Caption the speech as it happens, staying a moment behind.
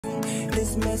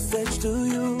this message to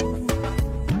you.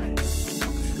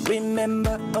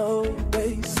 Remember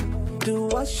always to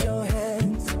wash your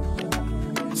hands.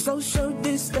 Social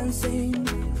distancing,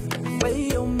 wear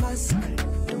your mask.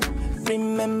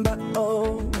 Remember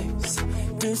always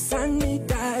to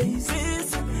sanitize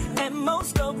this, and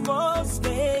most of all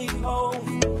stay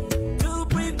home to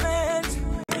prevent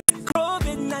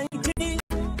COVID-19,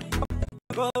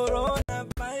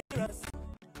 coronavirus.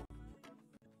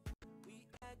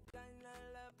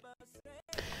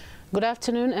 Good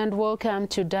afternoon and welcome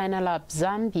to Dynalab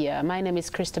Zambia. My name is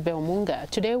Christabel Munga.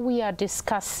 Today we are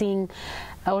discussing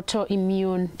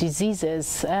autoimmune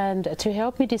diseases, and to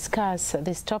help me discuss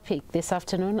this topic this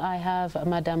afternoon I have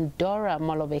Madam Dora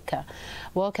Molobeka.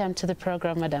 Welcome to the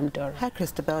program, Madam Dora. Hi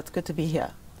Christabel, it's good to be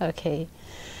here. Okay.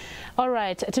 All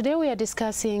right, today we are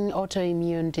discussing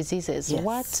autoimmune diseases. Yes.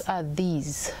 What are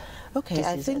these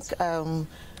diseases?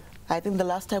 I think the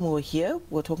last time we were here,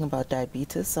 we were talking about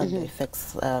diabetes and the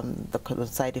effects, the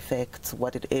side effects,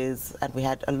 what it is, and we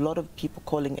had a lot of people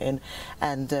calling in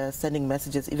and sending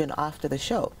messages even after the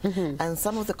show. And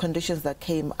some of the conditions that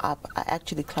came up are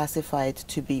actually classified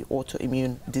to be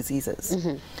autoimmune diseases.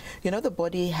 You know, the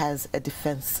body has a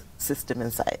defense system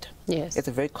inside. Yes. It's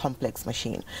a very complex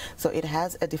machine. So it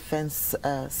has a defense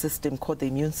system called the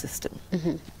immune system.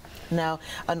 Now,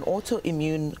 an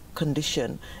autoimmune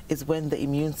condition is when the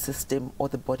immune system or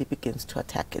the body begins to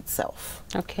attack itself,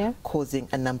 causing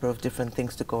a number of different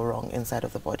things to go wrong inside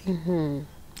of the body.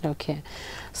 Okay.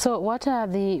 So what are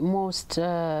the most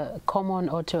common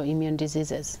autoimmune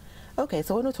diseases? Okay,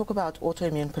 so when we talk about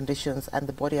autoimmune conditions and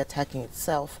the body attacking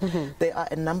itself, there are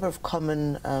a number of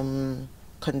common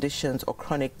conditions or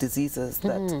chronic diseases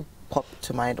that pop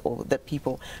to mind or that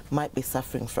people might be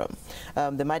suffering from.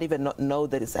 They might even not know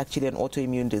that it's actually an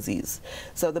autoimmune disease.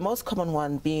 So the most common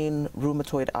one being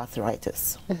rheumatoid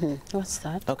arthritis. What's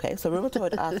that? Okay, so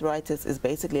rheumatoid arthritis is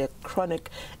basically a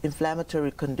chronic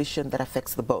inflammatory condition that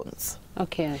affects the bones.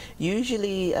 Okay.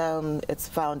 Usually it's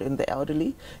found in the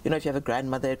elderly. You know, if you have a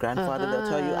grandmother, grandfather, they'll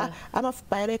tell you, I'm a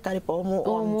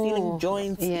feeling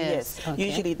joints. Yes. Okay.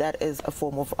 Usually that is a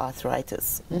form of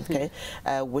arthritis, okay,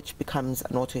 which becomes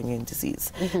an autoimmune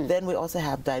disease. Then we also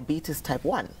have diabetes type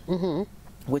 1.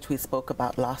 Which we spoke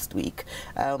about last week.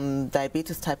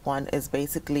 Diabetes type 1 is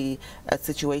basically a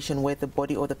situation where the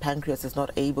body or the pancreas is not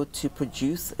able to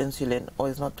produce insulin or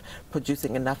is not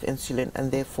producing enough insulin,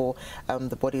 and therefore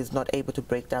the body is not able to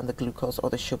break down the glucose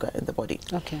or the sugar in the body.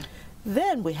 Okay.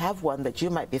 Then we have one that you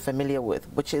might be familiar with,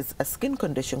 which is a skin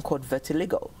condition called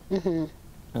vitiligo.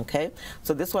 Okay,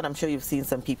 so this one I'm sure you've seen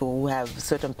some people who have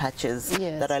certain patches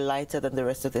that are lighter than the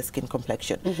rest of their skin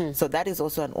complexion. So that is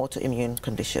also an autoimmune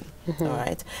condition. All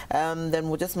right, then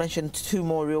we'll just mention two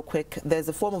more real quick. There's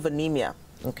a form of anemia.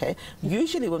 Okay,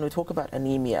 usually when we talk about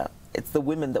anemia, it's the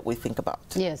women that we think about.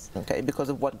 Yes. Okay, because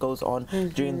of what goes on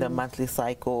during the monthly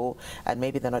cycle, and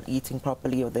maybe they're not eating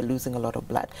properly or they're losing a lot of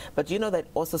blood. But you know that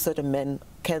also certain men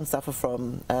can suffer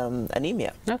from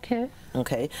anemia. Okay.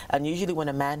 Okay, and usually when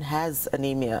a man has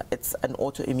anemia, it's an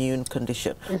autoimmune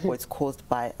condition, or it's caused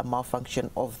by a malfunction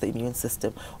of the immune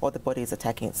system, or the body is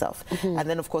attacking itself. And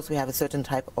then of course we have a certain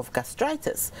type of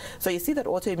gastritis. So you see that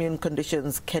autoimmune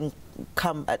conditions can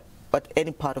come at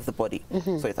any part of the body.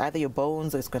 So it's either your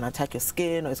bones, or it's going to attack your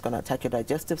skin, or it's going to attack your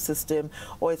digestive system,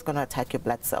 or it's going to attack your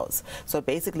blood cells. So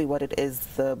basically what it is,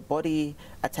 the body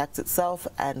attacks itself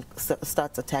and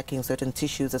starts attacking certain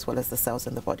tissues as well as the cells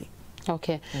in the body.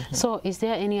 Okay. So is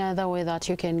there any other way that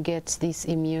you can get this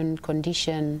immune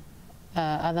condition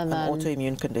other than... An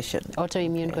autoimmune condition.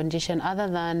 Autoimmune condition other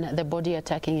than the body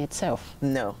attacking itself?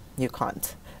 No, you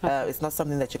can't. It's not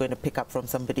something that you're going to pick up from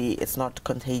somebody. It's not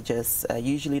contagious,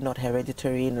 usually not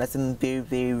hereditary, unless in very,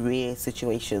 very rare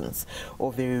situations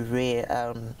or very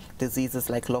rare diseases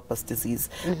like lupus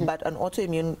disease. But an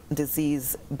autoimmune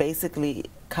disease basically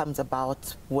comes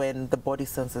about when the body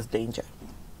senses danger.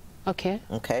 Okay.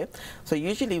 Okay. So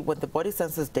usually when the body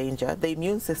senses danger, the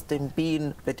immune system,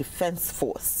 being the defense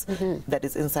force that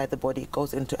is inside the body,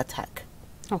 goes into attack.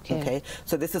 Okay. Okay.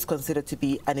 So this is considered to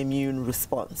be an immune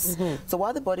response. So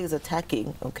while the body is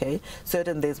attacking,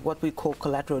 there's what we call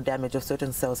collateral damage of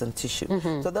certain cells and tissue.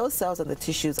 So those cells and the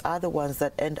tissues are the ones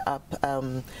that end up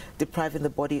depriving the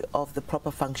body of the proper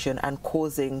function and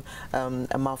causing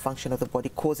a malfunction of the body,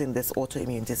 causing this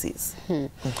autoimmune disease.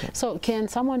 So can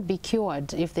someone be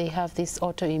cured if they have this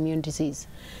autoimmune disease?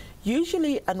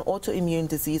 Usually an autoimmune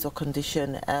disease or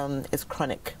condition is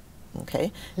chronic,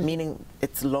 meaning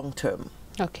it's long-term.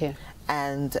 Okay.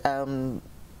 And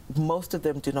most of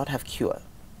them do not have cure.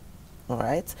 All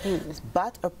right.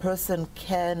 But a person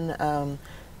can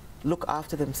look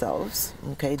after themselves,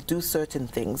 okay, do certain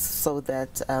things so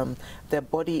that their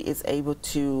body is able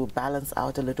to balance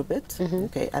out a little bit,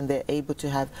 okay, and they're able to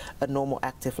have a normal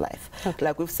active life. Okay.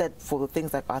 Like we've said, for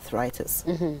things like arthritis,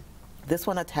 this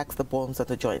one attacks the bones of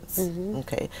the joints,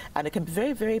 okay, and it can be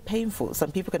very, very painful.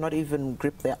 Some people cannot even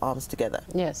grip their arms together.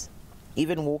 Yes.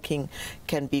 Even walking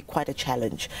can be quite a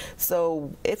challenge.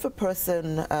 So if a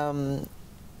person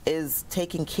is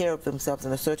taking care of themselves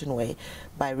in a certain way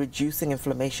by reducing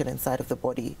inflammation inside of the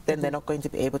body, then they're not going to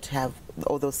be able to have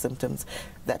all those symptoms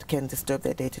that can disturb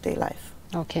their day-to-day life.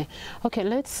 Okay. Okay,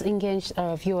 let's engage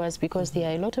our viewers, because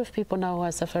there are a lot of people now who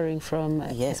are suffering from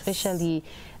especially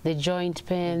the joint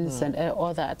pains and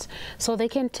all that. So they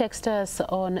can text us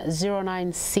on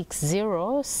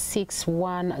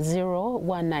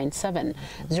 0960-610-197.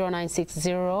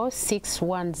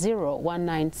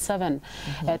 0960-610-197.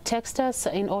 Text us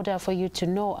in order for you to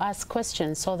know, ask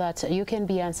questions so that you can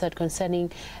be answered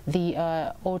concerning the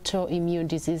autoimmune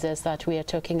diseases that we are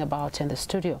talking about in the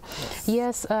studio.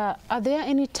 Yes, are there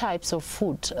any types of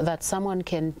food that someone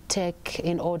can take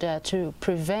in order to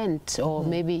prevent, or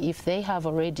maybe if they have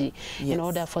already, in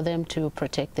order for them to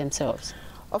protect themselves?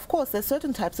 Of course, there's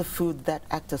certain types of food that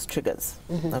act as triggers,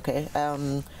 okay?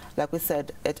 Like we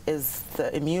said, it is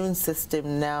the immune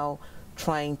system now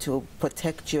trying to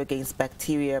protect you against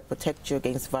bacteria, protect you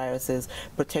against viruses,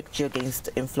 protect you against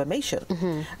inflammation.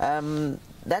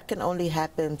 That can only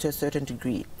happen to a certain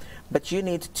degree. But you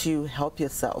need to help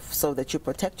yourself so that you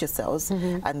protect your cells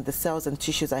and the cells and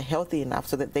tissues are healthy enough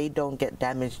so that they don't get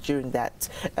damaged during that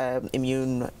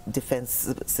immune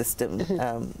defense system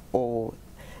or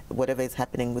whatever is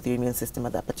happening with your immune system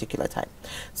at that particular time.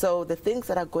 So the things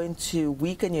that are going to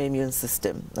weaken your immune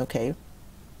system, okay,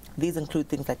 these include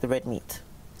things like the red meat.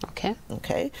 Okay.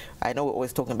 Okay. I know we're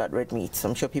always talking about red meat. So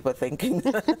I'm sure people are thinking,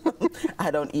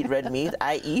 I don't eat red meat.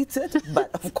 I eat it,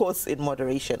 but of course in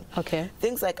moderation. Okay.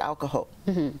 Things like alcohol.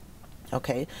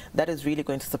 Okay. That is really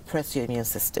going to suppress your immune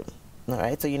system. All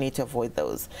right. So you need to avoid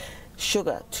those.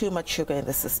 Sugar, too much sugar in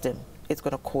the system. It's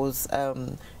going to cause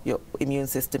your immune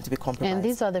system to be compromised. And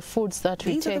these are the foods that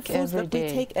we take every day.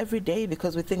 We take every day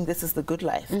because we think this is the good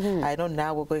life. I know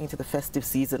now we're going into the festive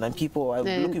season and people are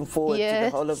looking forward to the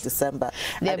whole of December.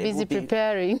 They're busy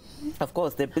preparing. Of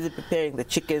course, they're busy preparing the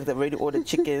chickens. They've already ordered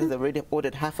chickens. They've already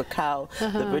ordered half a cow.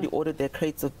 They've already ordered their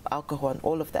crates of alcohol and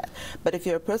all of that. But if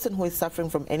you're a person who is suffering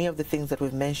from any of the things that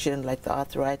we've mentioned, like the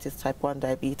arthritis, type 1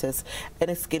 diabetes,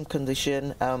 any skin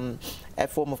condition, a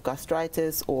form of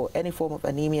gastritis, or any form of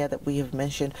anemia that we have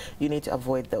mentioned, you need to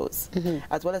avoid those.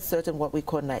 As well as certain what we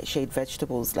call nightshade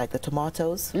vegetables like the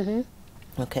tomatoes.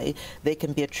 Okay, they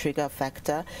can be a trigger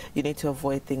factor. You need to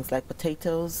avoid things like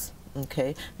potatoes.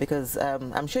 Okay, because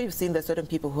I'm sure you've seen there's certain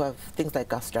people who have things like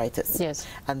gastritis. Yes.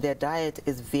 And their diet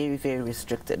is very, very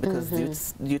restricted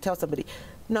because you tell somebody,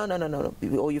 no,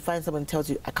 or you find someone tells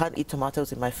you, I can't eat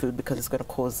tomatoes in my food because it's going to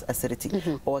cause acidity,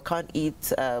 or I can't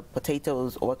eat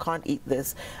potatoes, or I can't eat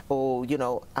this, or, you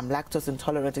know, I'm lactose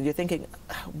intolerant, and you're thinking,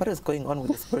 what is going on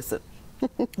with this person?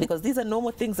 Because these are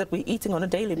normal things that we're eating on a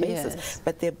daily basis,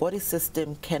 but their body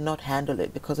system cannot handle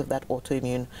it because of that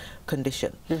autoimmune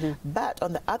condition. But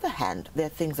on the other hand, there are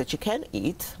things that you can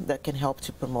eat that can help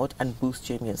to promote and boost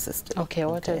your immune system. Okay,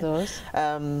 what are those?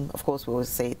 Of course, we always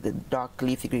say the dark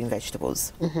leafy green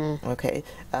vegetables. Okay,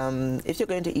 if you're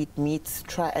going to eat meat,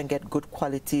 try and get good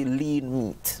quality lean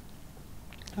meat.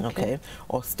 Okay,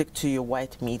 or stick to your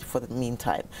white meat for the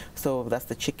meantime. So that's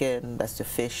the chicken, that's the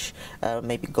fish,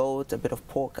 maybe goat, a bit of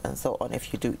pork, and so on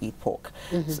if you do eat pork,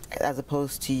 as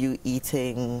opposed to you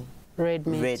eating red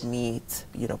meat,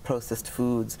 you know, processed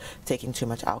foods, taking too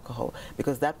much alcohol,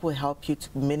 because that will help you to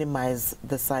minimize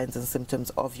the signs and symptoms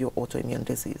of your autoimmune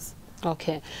disease.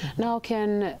 Okay. Now,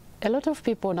 a lot of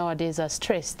people nowadays are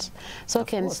stressed. So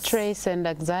can stress and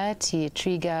anxiety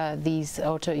trigger these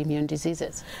autoimmune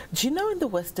diseases? Do you know in the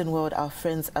Western world, our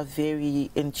friends are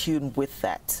very in tune with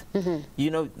that?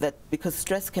 You know, that because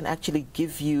stress can actually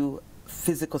give you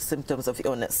physical symptoms of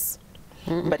illness.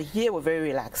 But here we're very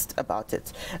relaxed about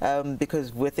it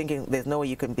because we're thinking there's no way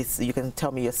you can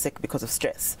tell me you're sick because of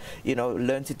stress. You know,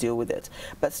 learn to deal with it.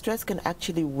 But stress can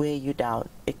actually wear you down.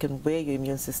 It can wear your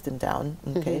immune system down.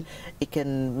 Okay, it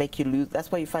can make you lose.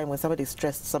 That's why you find when somebody's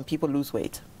stressed, some people lose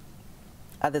weight,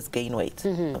 others gain weight.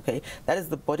 Okay, that is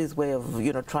the body's way of,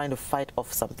 you know, trying to fight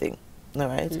off something. All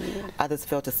right, others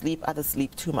fell asleep, others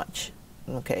sleep too much.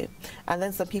 Okay, and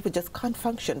then some people just can't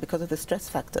function because of the stress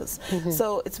factors.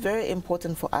 So it's very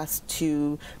important for us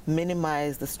to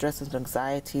minimize the stress and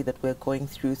anxiety that we're going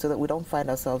through so that we don't find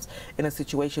ourselves in a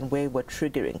situation where we're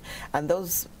triggering. And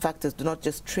those factors do not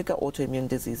just trigger autoimmune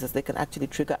diseases, they can actually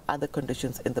trigger other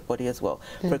conditions in the body as well.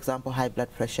 For example, high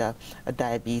blood pressure,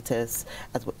 diabetes,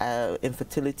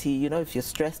 infertility. You know, if you're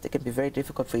stressed, it can be very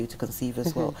difficult for you to conceive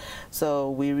as well. So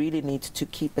we really need to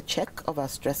keep a check of our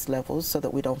stress levels so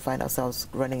that we don't find ourselves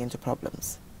running into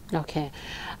problems. Okay.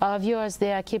 Viewers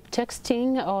there, keep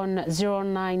texting on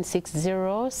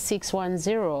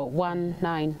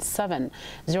 0960-610-197.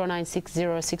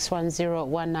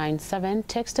 0960-610-197.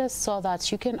 Text us so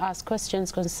that you can ask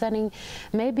questions concerning,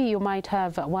 maybe you might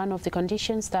have one of the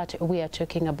conditions that we are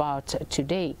talking about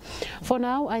today. For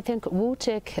now, I think we'll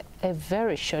take a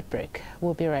very short break.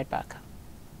 We'll be right back.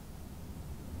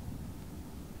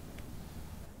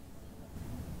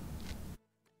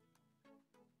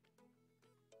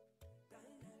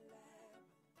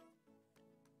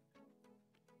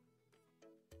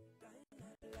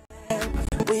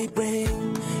 We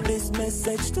bring this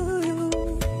message to you.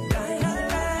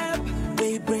 Dynalab.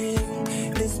 We bring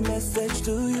this message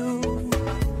to you.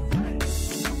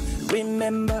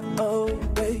 Remember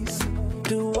always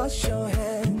to wash your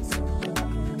hands.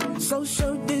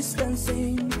 Social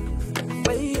distancing.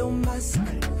 Wear your mask.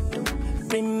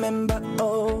 Remember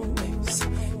always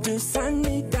to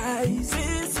sanitize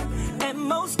this, and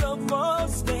most of all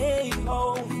stay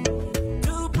home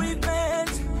to prevent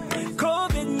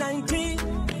COVID-19.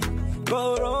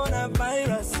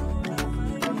 Coronavirus.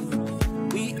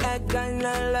 We at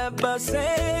Dynalab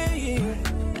saying,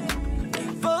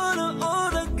 follow all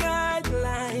the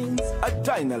guidelines. At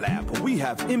Dynalab, we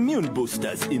have immune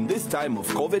boosters in this time of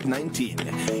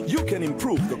COVID-19. You can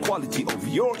improve the quality of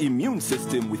your immune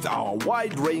system with our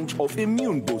wide range of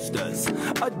immune boosters.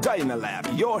 At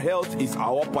Dynalab, your health is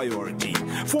our priority.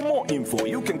 For more info,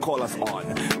 you can call us on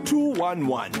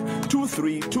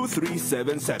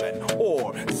 211-232377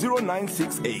 or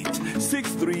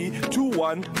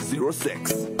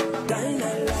 0968-632106.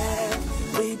 Dynalab,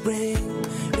 we bring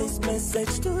this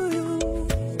message to you.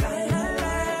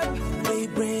 Dynalab, we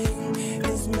bring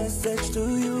this message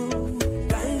to you.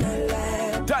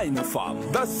 Dynalab.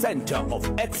 Dynapharm, the center of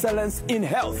excellence in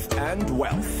health and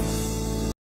wealth.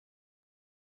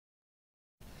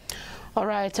 All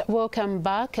right, welcome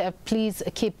back. Please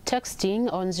keep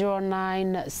texting on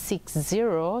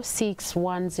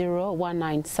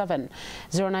 0960-610-197.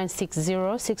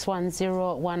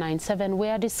 0960-610-197. We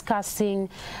are discussing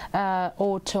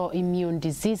autoimmune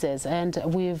diseases, and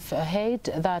we've heard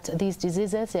that these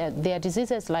diseases, they are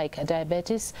diseases like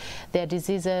diabetes, they are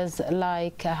diseases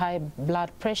like high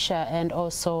blood pressure, and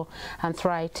also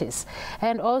arthritis.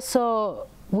 And also,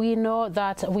 we know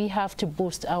that we have to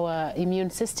boost our immune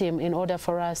system in order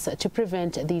for us to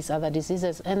prevent these other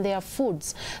diseases. And there are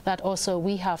foods that also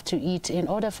we have to eat in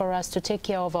order for us to take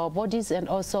care of our bodies and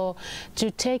also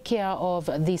to take care of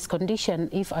this condition,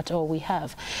 if at all we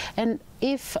have. And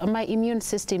if my immune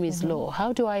system is low,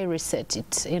 how do I reset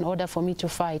it in order for me to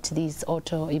fight these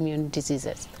autoimmune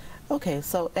diseases? Okay,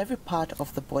 so every part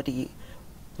of the body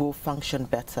will function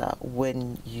better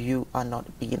when you are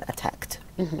not being attacked.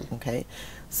 Okay,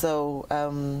 so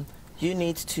you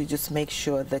need to just make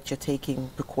sure that you're taking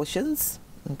precautions.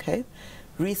 Okay,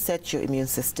 reset your immune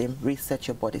system, reset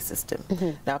your body system.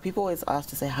 Now, people always ask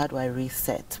to say, how do I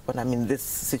reset when I'm in this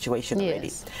situation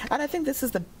already? And I think this is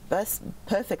the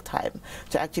perfect time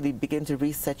to actually begin to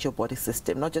reset your body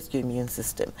system, not just your immune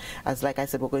system. As like I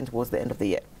said, we're going towards the end of the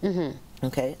year.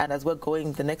 Okay, and as we're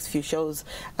going the next few shows,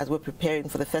 as we're preparing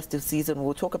for the festive season,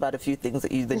 we'll talk about a few things,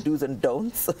 that the do's and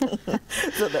don'ts,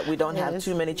 so that we don't have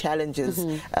too many challenges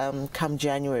come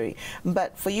January.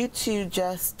 But for you to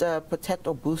just protect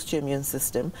or boost your immune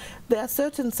system, there are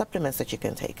certain supplements that you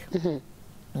can take.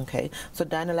 Okay, so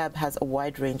Dynalab has a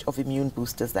wide range of immune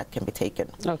boosters that can be taken,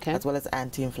 as well as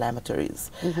anti-inflammatories.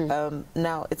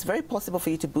 Now, it's very possible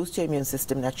for you to boost your immune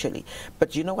system naturally,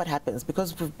 but you know what happens?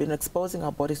 Because we've been exposing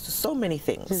our bodies to so many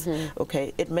things,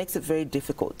 okay, it makes it very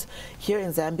difficult. Here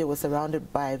in Zambia, we're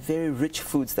surrounded by very rich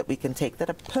foods that we can take that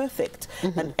are perfect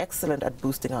and excellent at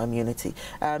boosting our immunity.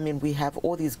 I mean, we have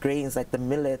all these grains like the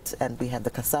millet, and we have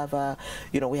the cassava,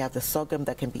 you know, we have the sorghum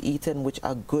that can be eaten, which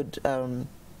are good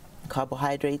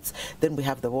carbohydrates. Then we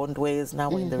have the rondways. Now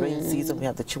we're in the rain season, we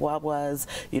have the chihuahuas,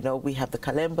 you know, we have the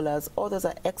calembulas. All those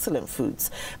are excellent foods.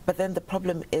 But then the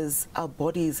problem is our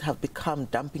bodies have become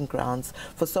dumping grounds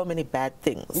for so many bad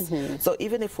things. So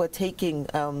even if we're taking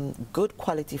good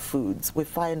quality foods, we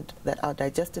find that our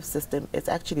digestive system is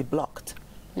actually blocked.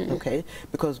 okay,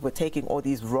 because we're taking all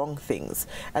these wrong things,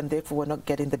 and therefore we're not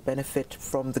getting the benefit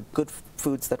from the good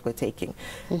foods that we're taking.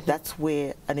 That's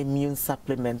where an immune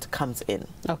supplement comes in.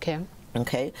 Okay.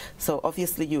 Okay, so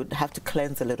obviously you would have to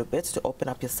cleanse a little bit to open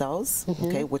up your cells,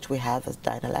 okay, which we have as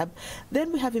Dynalab.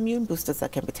 Then we have immune boosters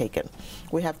that can be taken.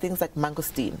 We have things like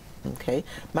mangosteen, okay.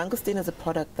 Mangosteen is a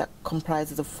product that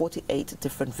comprises of 48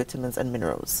 different vitamins and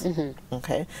minerals,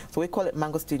 okay. So we call it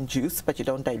mangosteen juice, but you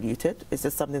don't dilute it. It's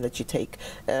just something that you take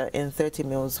in 30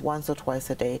 mils once or twice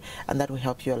a day, and that will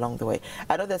help you along the way.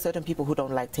 I know there are certain people who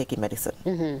don't like taking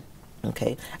medicine.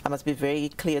 Okay, I must be very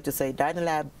clear to say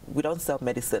Dynalab, we don't sell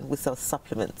medicine, we sell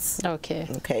supplements. Okay.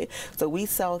 Okay, so we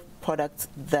sell products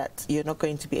that you're not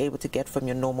going to be able to get from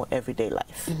your normal everyday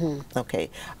life. Okay,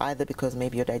 either because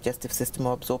maybe your digestive system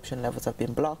or absorption levels have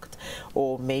been blocked,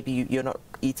 or maybe you're not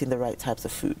eating the right types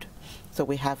of food. So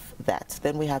we have that.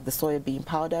 Then we have the soya bean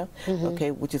powder, okay,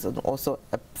 which is also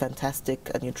a fantastic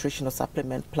nutritional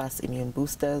supplement plus immune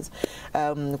boosters.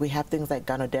 We have things like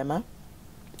Ganoderma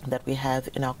that we have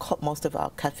in our most of our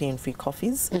caffeine-free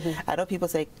coffees. I know people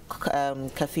say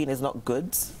caffeine is not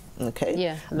good, okay?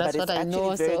 Yeah, that's what I know.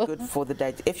 But it's actually very good for the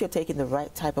diet if you're taking the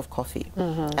right type of coffee.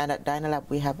 And at Dynalab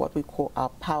we have what we call our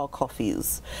power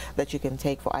coffees that you can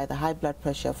take for either high blood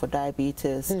pressure, for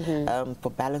diabetes, for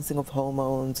balancing of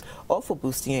hormones, or for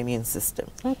boosting your immune system.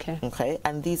 Okay. Okay,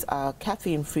 and these are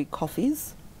caffeine-free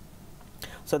coffees,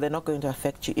 so they're not going to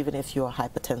affect you even if you are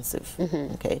hypertensive,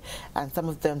 okay? And some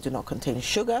of them do not contain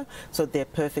sugar, so they're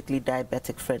perfectly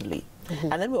diabetic friendly.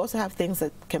 And then we also have things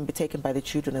that can be taken by the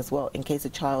children as well, in case a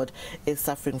child is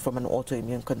suffering from an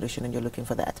autoimmune condition and you're looking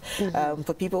for that.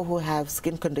 For people who have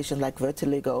skin conditions like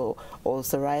vitiligo or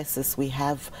psoriasis, we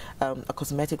have a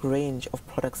cosmetic range of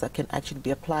products that can actually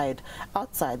be applied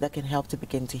outside that can help to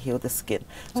begin to heal the skin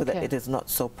so that it is not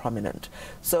so prominent.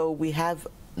 So we have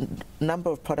number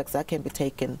of products that can be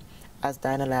taken as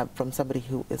Dynalab from somebody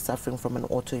who is suffering from an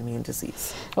autoimmune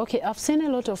disease. Okay, I've seen a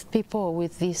lot of people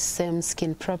with this same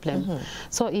skin problem.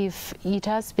 So if it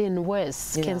has been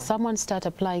worse, can someone start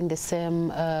applying the same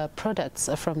products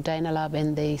from Dynalab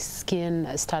and the skin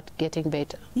start getting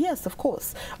better? Yes, of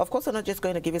course. Of course, we're not just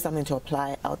going to give you something to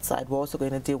apply outside. We're also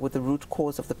going to deal with the root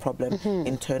cause of the problem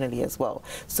internally as well.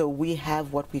 So we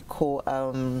have what we call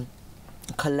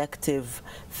collective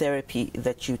therapy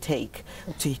that you take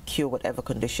to cure whatever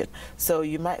condition. So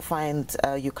you might find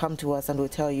you come to us and we'll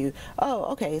tell you,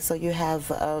 oh, okay, so you have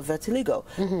vitiligo,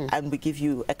 and we give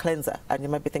you a cleanser, and you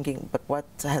might be thinking, but what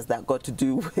has that got to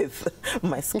do with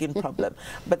my skin problem?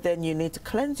 But then you need to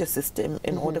cleanse your system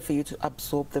in order for you to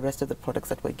absorb the rest of the products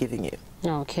that we're giving you.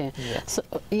 Okay. So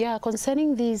yeah,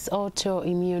 concerning these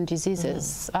autoimmune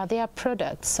diseases, are there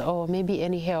products or maybe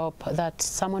any help that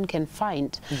someone can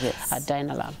find at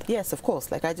Dynalab? Yes, of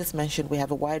course. Like I just mentioned, we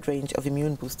have a wide range of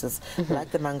immune boosters,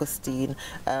 like the mangosteen,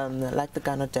 like the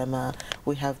Ganoderma.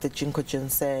 We have the ginkgo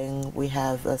ginseng. We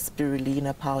have a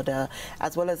spirulina powder,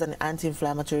 as well as an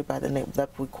anti-inflammatory by the name that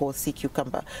we call sea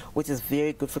cucumber, which is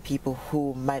very good for people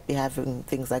who might be having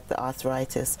things like the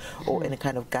arthritis or any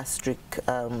kind of gastric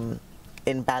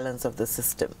imbalance of the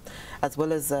system, as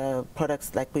well as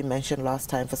products like we mentioned last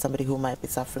time for somebody who might be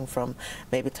suffering from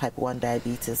maybe type 1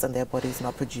 diabetes and their body's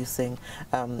not producing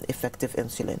effective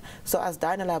insulin. So as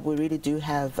Dynalab, we really do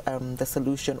have the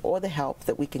solution or the help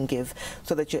that we can give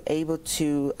so that you're able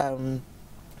to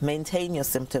maintain your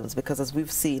symptoms, because as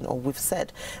we've seen or we've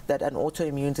said that an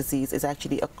autoimmune disease is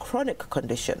actually a chronic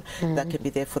condition that can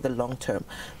be there for the long term.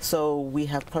 So we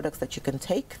have products that you can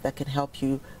take that can help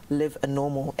you live a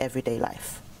normal everyday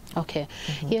life. Okay.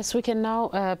 Yes, we can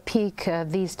now pick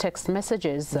these text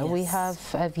messages. We have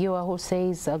a viewer who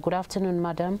says, good afternoon,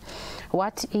 madam.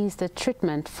 What is the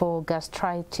treatment for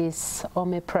gastritis?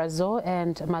 Omeprazole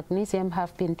and magnesium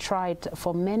have been tried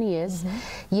for many years,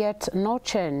 yet no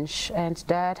change, and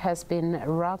diet has been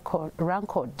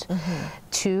rankled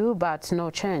too, but no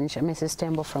change. Mrs.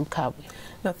 Tembo from Kawe.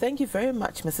 No, thank you very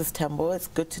much, Mrs. Tembo. It's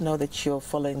good to know that you're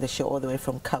following the show all the way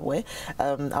from Kawe.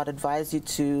 I'd advise you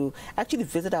to actually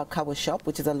visit our Kawe shop,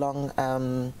 which is along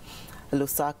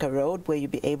Lusaka Road, where you'll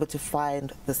be able to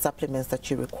find the supplements that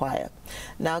you require.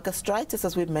 Now, gastritis,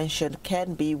 as we mentioned,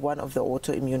 can be one of the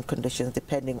autoimmune conditions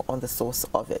depending on the source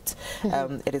of it.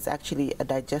 It is actually a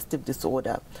digestive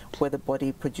disorder where the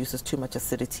body produces too much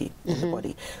acidity in the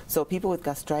body. So people with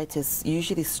gastritis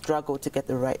usually struggle to get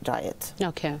the right diet.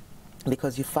 Okay.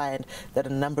 Because you find that a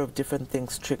number of different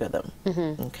things trigger them.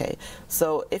 Okay.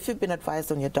 So if you've been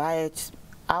advised on your diet,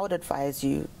 I would advise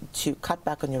you to cut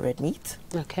back on your red meat.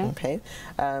 Okay. Okay.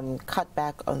 Cut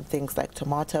back on things like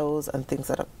tomatoes and things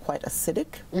that are quite acidic.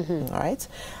 All right.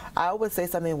 I always say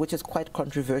something which is quite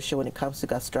controversial when it comes to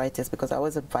gastritis, because I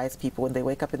always advise people when they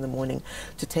wake up in the morning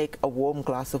to take a warm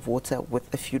glass of water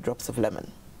with a few drops of lemon.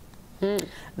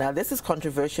 Now, this is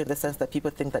controversial in the sense that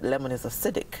people think that lemon is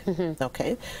acidic,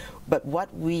 okay? But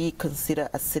what we consider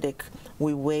acidic,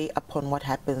 we weigh upon what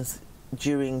happens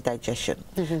during digestion.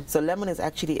 So lemon is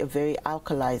actually a very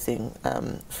alkalizing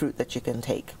fruit that you can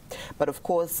take. But of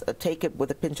course, take it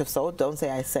with a pinch of salt. Don't say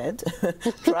I said.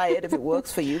 Try it if it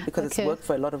works for you, because it's worked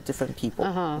for a lot of different people,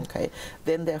 okay?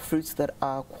 Then there are fruits that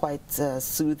are quite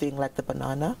soothing, like the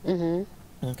banana.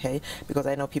 Okay, because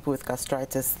I know people with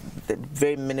gastritis, the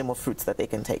very minimal fruits that they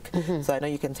can take. So I know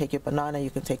you can take your banana,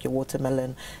 you can take your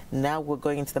watermelon. Now we're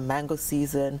going into the mango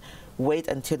season. Wait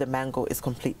until the mango is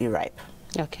completely ripe.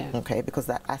 Okay, because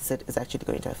that acid is actually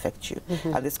going to affect you.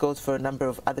 And this goes for a number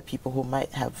of other people who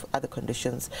might have other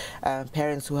conditions.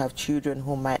 Parents who have children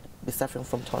who might be suffering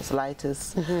from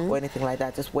tonsillitis or anything like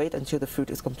that. Just wait until the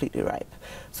fruit is completely ripe,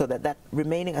 so that that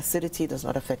remaining acidity does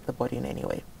not affect the body in any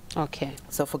way. Okay.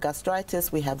 So for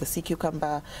gastritis, we have the sea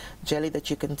cucumber jelly that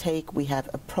you can take. We have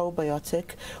a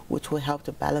probiotic, which will help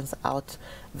to balance out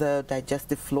the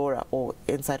digestive flora or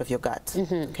inside of your gut,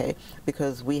 okay?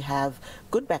 Because we have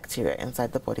good bacteria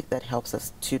inside the body that helps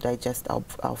us to digest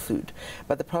our food.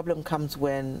 But the problem comes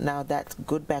when now that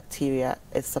good bacteria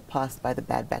is surpassed by the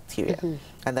bad bacteria.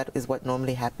 And that is what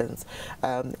normally happens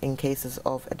in cases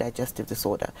of a digestive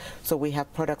disorder. So we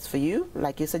have products for you.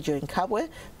 Like you said, you're in Kabwe,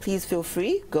 please feel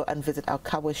free, go and visit our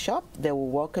Kabwe shop. They will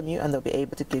welcome you and they'll be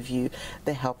able to give you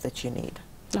the help that you need.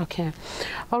 Okay.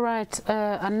 All right.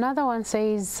 Another one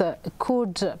says,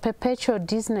 could perpetual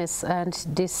dizziness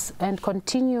and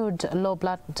continued low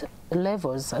blood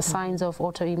levels signs of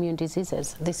autoimmune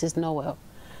diseases? This is Noel.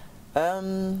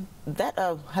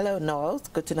 Hello Noel, it's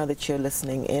good to know that you're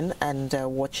listening in and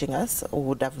watching us.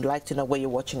 Would have liked to know where you're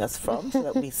watching us from so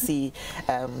that we see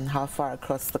how far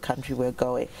across the country we're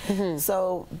going.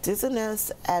 So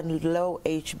dizziness and low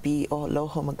HB or low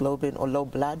hemoglobin or low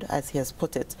blood, as he has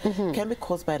put it, can be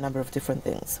caused by a number of different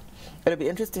things. It'll be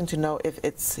interesting to know if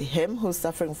it's him who's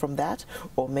suffering from that,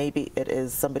 or maybe it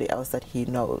is somebody else that he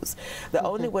knows. The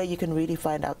only way you can really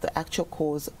find out the actual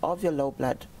cause of your low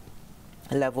blood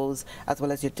levels as well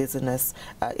as your dizziness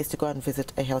is to go and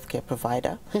visit a healthcare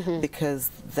provider, because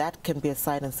that can be a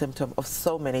sign and symptom of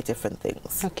so many different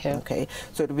things. Okay,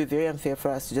 so it would be very unfair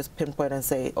for us to just pinpoint and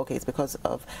say, okay, it's because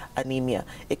of anemia.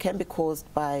 It can be caused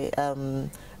by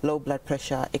low blood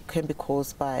pressure. It can be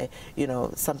caused by, you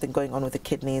know, something going on with the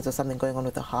kidneys or something going on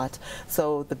with the heart.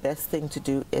 So the best thing to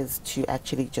do is to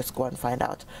actually just go and find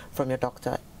out from your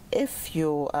doctor if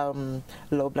your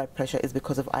low blood pressure is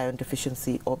because of iron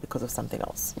deficiency or because of something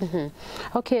else.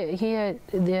 Okay, here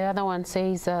the other one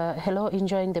says, hello,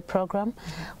 enjoying the program.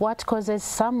 What causes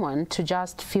someone to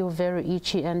just feel very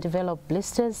itchy and develop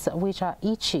blisters which are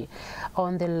itchy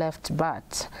on the left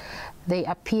butt? They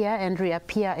appear and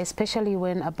reappear, especially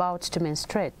when about to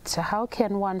menstruate. How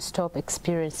can one stop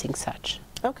experiencing such?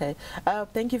 Okay,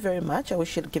 thank you very much. I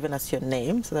wish you'd given us your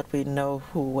name so that we know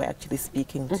who we're actually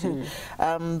speaking to.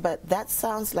 But that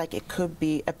sounds like it could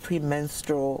be a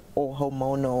premenstrual or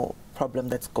hormonal problem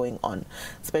that's going on,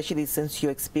 especially since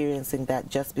you're experiencing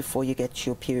that just before you get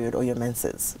your period or your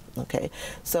menses. Okay,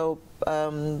 so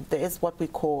there is what we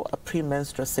call a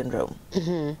premenstrual syndrome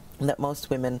that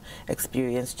most women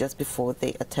experience just before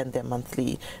they attend their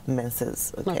monthly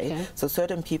menses. Okay, so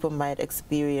certain people might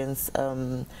experience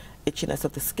itchiness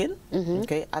of the skin.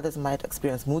 Okay, others might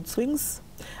experience mood swings,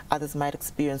 others might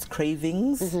experience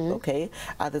cravings. Okay,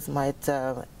 others might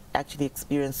actually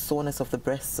experience soreness of the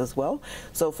breasts as well.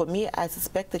 So for me, I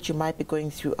suspect that you might be going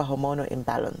through a hormonal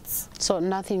imbalance. So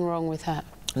nothing wrong with that?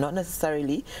 Not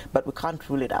necessarily, but we can't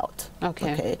rule it out.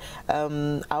 Okay.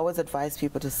 I always advise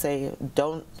people to say,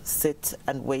 don't sit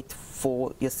and wait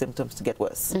for your symptoms to get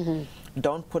worse.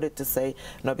 Don't put it to say,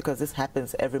 no, because this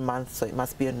happens every month, so it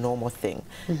must be a normal thing.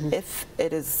 If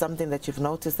it is something that you've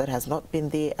noticed that has not been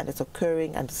there and it's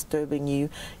occurring and disturbing you,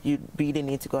 you really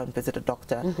need to go and visit a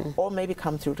doctor, or maybe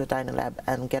come through to Dynalab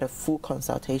and get a full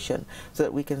consultation so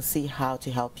that we can see how to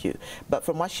help you. But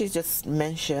from what she's just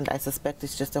mentioned, I suspect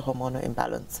it's just a hormonal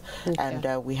imbalance. months.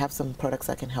 And we have some products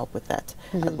that can help with that,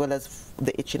 as well as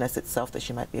the itchiness itself that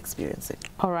she might be experiencing.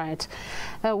 All right.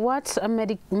 What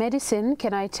medicine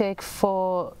can I take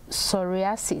for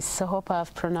psoriasis? I hope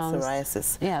I've pronounced.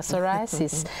 Psoriasis. Yeah,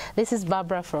 psoriasis. This is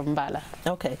Barbara from Mbala.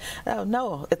 Okay.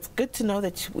 No, it's good to know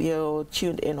that you're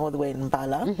tuned in all the way in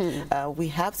Mbala. We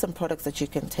have some products that you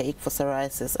can take for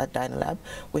psoriasis at Dynalab.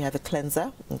 We have a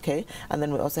cleanser, okay, and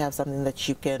then we also have something that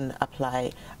you can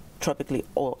apply tropically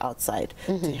or outside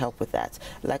to help with that.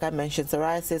 Like I mentioned,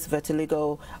 psoriasis,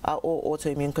 vitiligo are all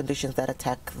autoimmune conditions that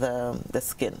attack the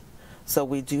skin. So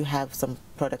we do have some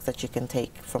products that you can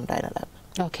take from Dynalab.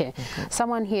 Okay.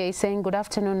 Someone here is saying, good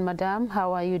afternoon, madam.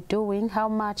 How are you doing? How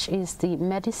much is the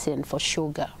medicine for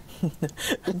sugar?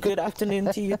 Good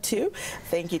afternoon to you too.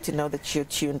 Thank you to know that you're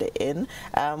tuned in.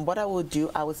 What I will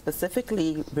do, I will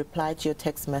specifically reply to your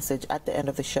text message at the end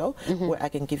of the show, where I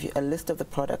can give you a list of the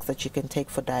products that you can take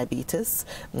for diabetes,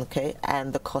 okay,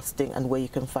 and the costing and where you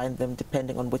can find them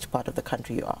depending on which part of the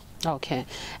country you are. Okay.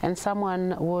 And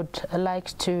someone would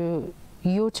like you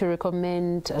to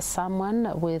recommend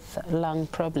someone with lung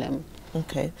problem.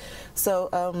 Okay. So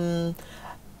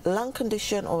lung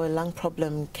condition or a lung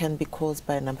problem can be caused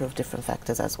by a number of different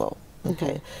factors as well.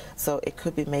 Okay, so it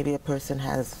could be maybe a person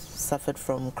has suffered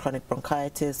from chronic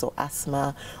bronchitis or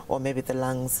asthma, or maybe the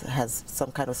lungs has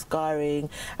some kind of scarring.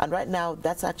 And right now,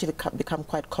 that's actually become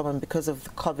quite common because of the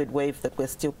COVID wave that we're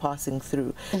still passing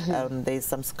through. There's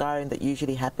some scarring that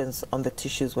usually happens on the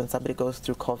tissues when somebody goes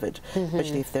through COVID,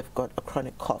 especially if they've got a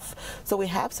chronic cough. So we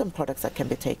have some products that can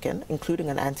be taken,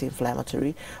 including an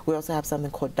anti-inflammatory. We also have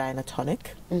something called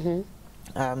Dynatonic.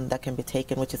 That can be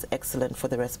taken, which is excellent for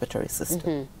the respiratory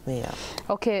system. Yeah.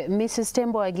 Okay, Mrs.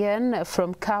 Tembo again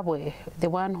from Kabwe, the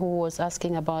one who was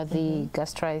asking about the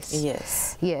gastritis.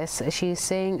 Yes. Yes, she's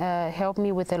saying, help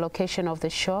me with the location of the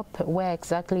shop. Where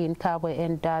exactly in Kabwe,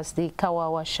 and does the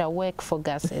Kawawasha work for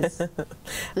gases?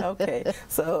 Okay,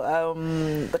 so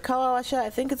the Kawawasha, I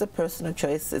think it's a personal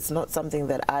choice. It's not something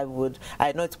that I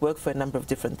know it's worked for a number of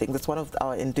different things. It's one of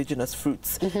our indigenous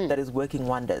fruits that is working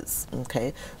wonders.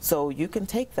 Okay, so you can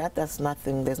take that. There's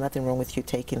nothing wrong with you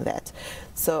taking that.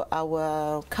 So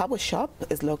our Kabwe shop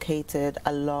is located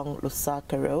along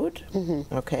Lusaka Road,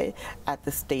 okay, at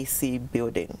the Stacy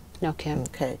building. Okay.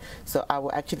 Okay. So I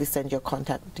will actually send your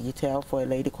contact detail for a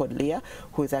lady called Leah,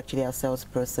 who is actually our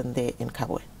salesperson there in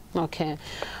Kabwe. Okay.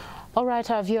 All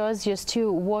right, our viewers, you're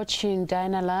still watching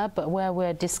Dynalab, where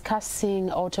we're discussing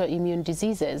autoimmune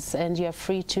diseases, and you're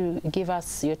free to give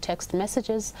us your text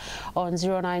messages on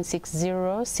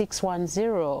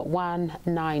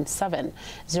 0960-610-197,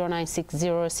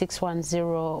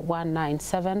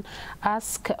 0960-610-197.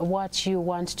 Ask what you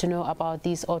want to know about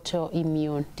these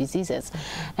autoimmune diseases.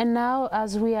 And now,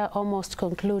 as we are almost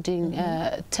concluding,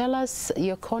 tell us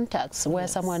your contacts where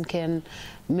someone can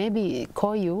maybe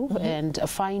call you and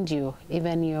find you,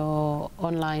 even your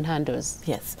online handles.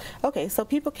 Yes. Okay, so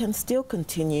people can still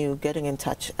continue getting in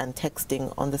touch and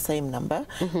texting on the same number,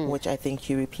 which I think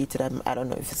you repeated. I don't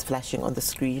know if it's flashing on the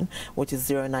screen, which is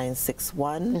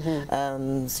 0961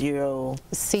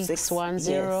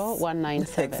 610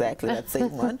 197. Exactly, that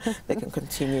same one. They can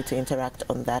continue to interact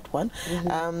on that one.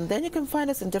 Then you can find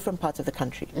us in different parts of the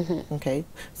country. Okay,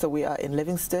 so we are in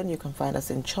Livingston. You can find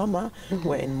us in Choma.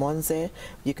 We're in Monze.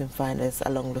 You can find us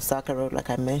along Lusaka Road,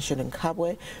 like I mentioned, in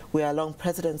Kabwe. We are along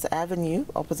President's Avenue,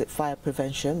 opposite Fire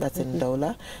Prevention. That's in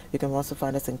Dola. You can also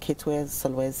find us in Kitwe,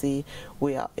 Solwezi.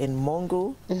 We are in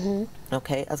Mongu,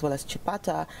 okay, as well as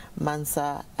Chipata,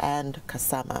 Mansa, and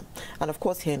Kasama. And of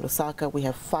course, here in Lusaka, we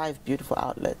have 5 beautiful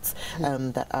outlets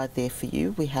that are there for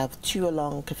you. We have 2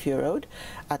 along Kafue Road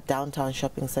at Downtown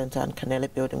Shopping Center and Canela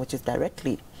Building, which is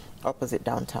directly opposite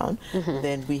downtown.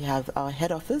 Then we have our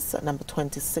head office at number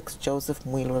 26 Joseph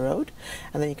Mwilwa Road,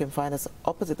 and then you can find us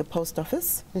opposite the post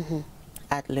office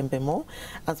at Limbe Mall,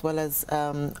 as well as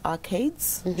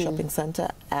Arcades Shopping Center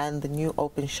and the new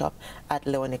open shop at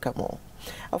Leonica Mall.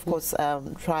 Of course,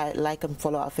 try like and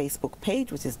follow our Facebook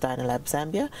page, which is Dynalab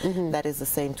Zambia. That is the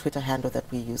same Twitter handle that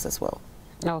we use as well.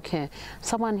 Okay.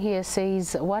 Someone here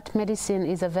says, what medicine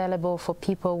is available for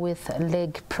people with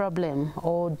leg problem,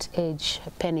 old age,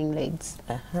 penning legs?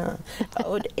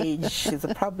 Old age is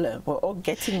a problem. We're all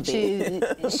getting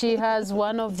there. She has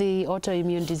one of the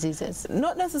autoimmune diseases.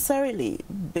 Not necessarily,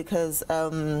 because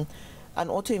an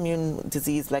autoimmune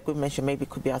disease, like we mentioned, maybe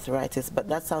could be arthritis, but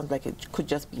that sounds like it could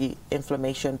just be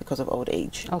inflammation because of old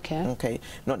age. Okay. Okay.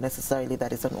 Not necessarily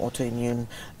that is an autoimmune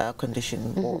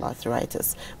condition or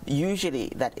arthritis. Usually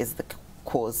that is the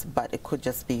cause, but it could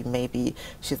just be maybe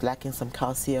she's lacking some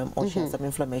calcium or she has some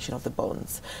inflammation of the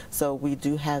bones. So we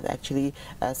do have actually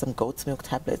some goat's milk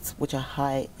tablets which are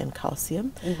high in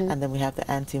calcium, and then we have the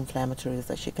anti-inflammatories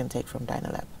that she can take from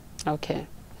Dynalab. Okay.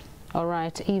 All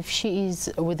right. If she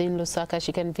is within Lusaka,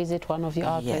 she can visit one of your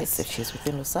outlets. Yes, if she's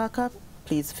within Lusaka,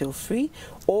 please feel free.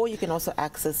 Or you can also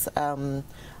access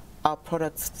our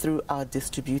products through our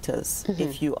distributors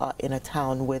if you are in a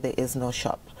town where there is no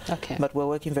shop. Okay. But we're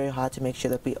working very hard to make sure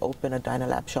that we open a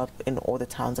Dynalab shop in all the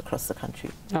towns across the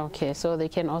country. Okay, so they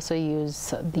can also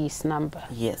use this number.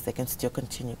 Yes, they can still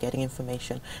continue getting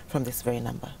information from this very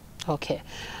number. Okay.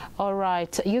 All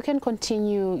right. You can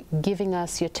continue giving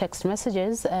us your text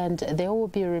messages and they will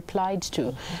be replied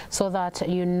to so that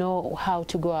you know how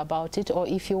to go about it. Or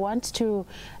if you want to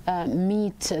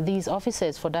meet these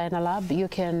officers for Dynalab, you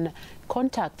can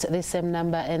contact the same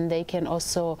number and they can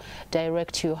also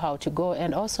direct you how to go.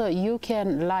 And also you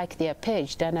can like their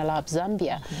page, Dynalab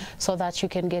Zambia, so that you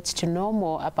can get to know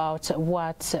more about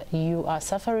what you are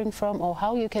suffering from or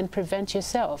how you can prevent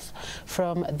yourself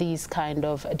from these kind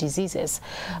of diseases.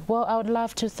 Well, I would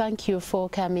love to thank you for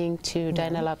coming to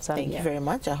Dynalab Zambia. Thank you very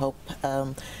much. I hope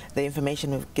the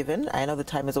information we've given, I know the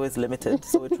time is always limited,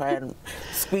 so we try and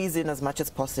squeeze in as much as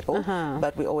possible,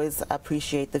 but we always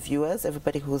appreciate the viewers,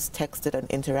 everybody who's texted and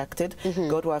interacted.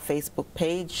 Go to our Facebook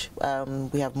page.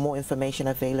 We have more information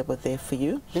available there for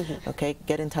you. Okay,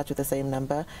 get in touch with the same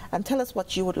number and tell us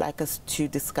what you would like us to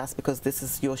discuss, because this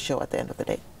is your show at the end of the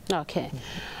day. Okay.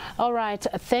 All right.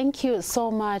 Thank you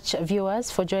so much, viewers,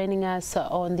 for joining us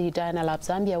on the Dynalab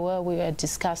Zambia, where we are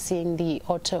discussing the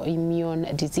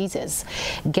autoimmune diseases.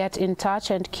 Get in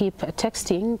touch and keep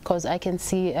texting, because I can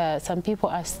see some people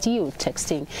are still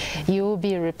texting. You will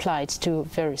be replied to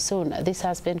very soon. This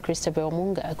has been Christabel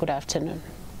Munga. Good afternoon.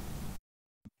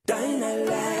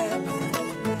 Dynalab.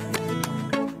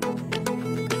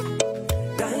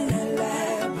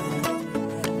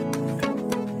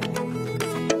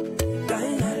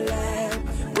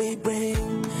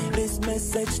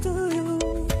 Message to you.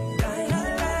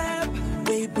 Dynalab,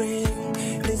 we bring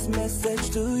this message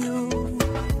to you.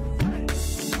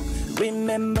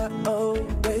 Remember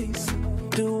always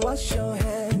to wash your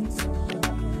hands,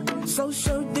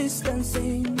 social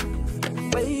distancing,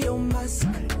 wear your mask.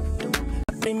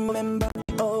 Remember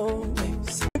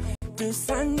always to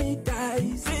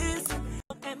sanitize.